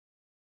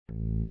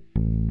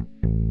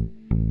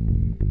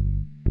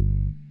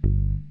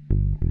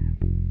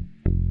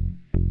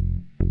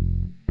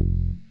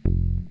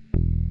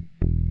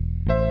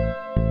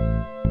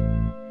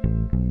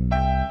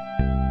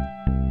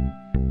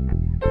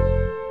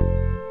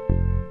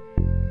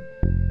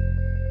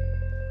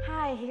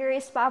Here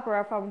is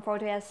Barbara from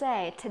Photo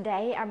Essay.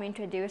 Today I'm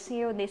introducing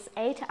you this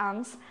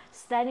 8-ounce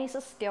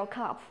stainless steel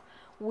cup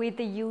with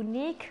the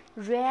unique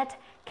red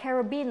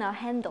carabiner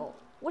handle.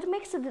 What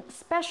makes it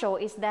special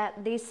is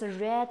that this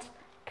red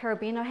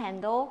carabiner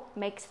handle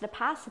makes it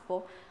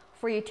possible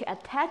for you to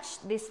attach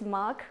this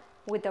mug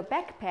with a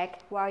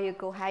backpack while you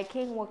go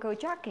hiking or go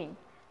jogging.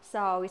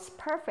 So it's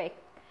perfect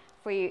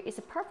for you. It's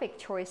a perfect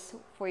choice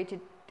for you to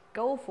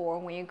go for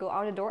when you go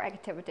outdoor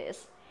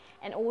activities.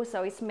 And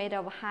also it's made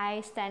of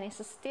high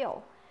stainless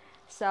steel.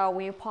 So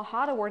when you pour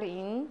hot water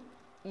in,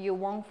 you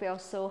won't feel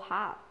so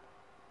hot.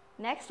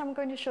 Next, I'm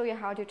going to show you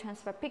how to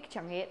transfer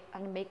picture on it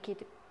and make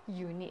it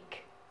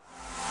unique.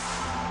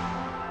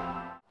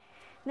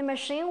 The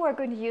machine we're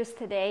going to use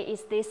today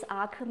is this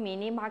Arc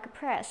Mini Mark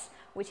Press,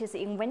 which is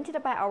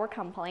invented by our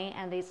company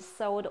and is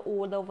sold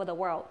all over the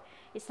world.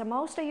 It's the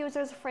most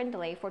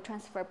user-friendly for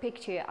transfer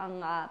picture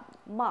on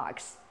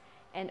marks,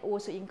 and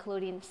also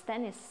including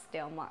stainless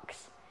steel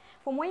marks.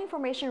 For more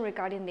information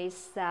regarding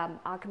this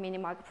Arc Mini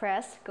Mark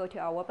Press, go to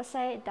our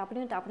website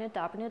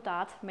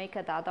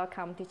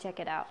www.maker.com to check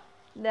it out.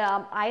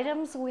 The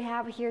items we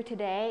have here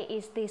today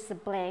is this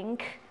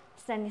blank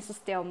stainless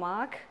steel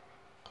mark,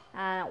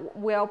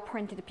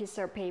 well-printed piece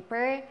of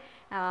paper,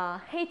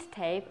 heat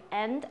tape,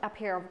 and a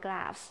pair of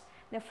gloves.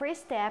 The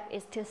first step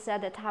is to set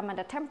the time and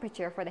the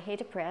temperature for the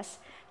heat press,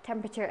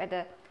 temperature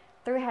at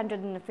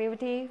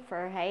 350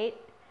 Fahrenheit,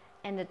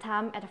 and the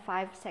time at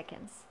 5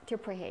 seconds to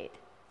preheat.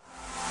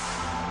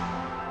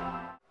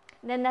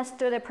 Then let's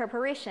do the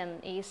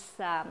preparation. It's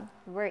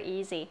very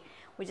easy.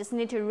 We just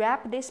need to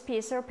wrap this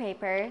piece of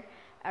paper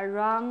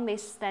around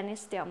this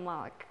stainless steel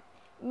mark.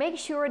 Make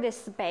sure the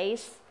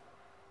space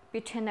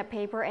between the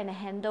paper and the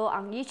handle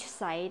on each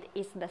side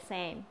is the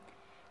same.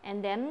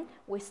 And then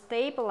we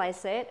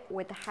stabilize it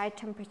with high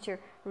temperature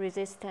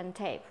resistant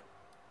tape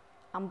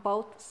on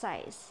both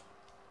sides.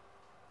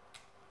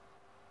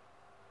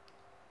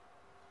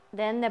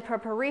 Then the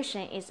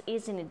preparation is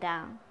easily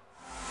done.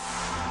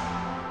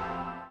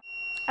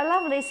 I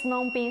love this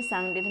non-beam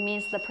sound. It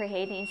means the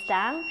preheating is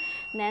done.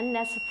 Then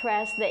let's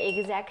press the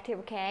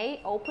executive key,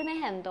 open the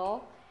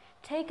handle,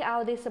 take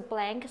out this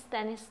blank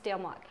stainless steel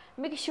mark.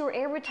 Make sure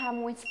every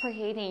time when it's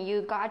preheating,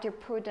 you got to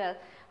put a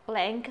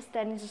blank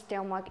stainless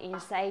steel mark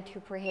inside to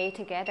preheat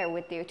together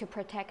with you to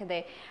protect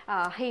the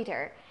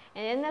heater.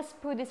 And then let's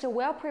put this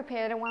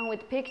well-prepared one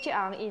with picture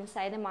on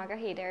inside the marker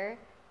heater.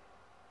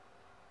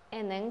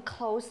 And then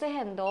close the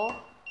handle,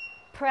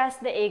 press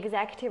the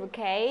executive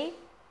key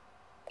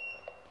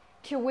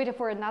to wait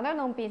for another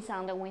non-beam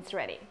sound when it's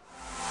ready.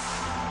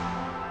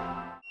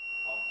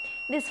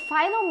 This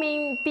final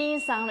beam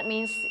sound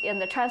means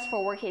the transfer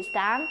work is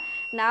done.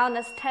 Now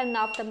let's turn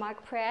off the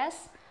mark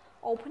press,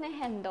 open the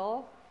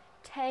handle,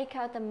 take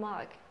out the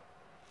mark,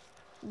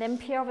 then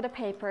peel off the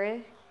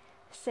paper.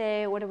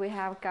 See what we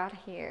have got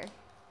here.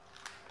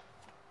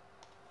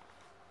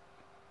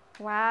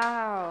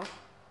 Wow!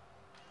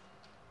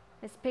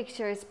 This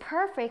picture is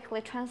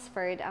perfectly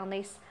transferred on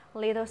this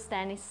little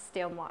stainless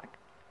steel mark.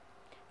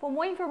 For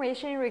more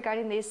information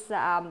regarding this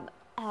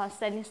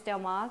stainless steel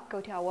mark, go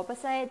to our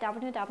website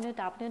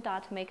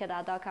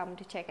www.maker.com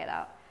to check it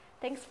out.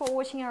 Thanks for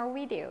watching our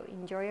video.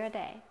 Enjoy your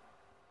day.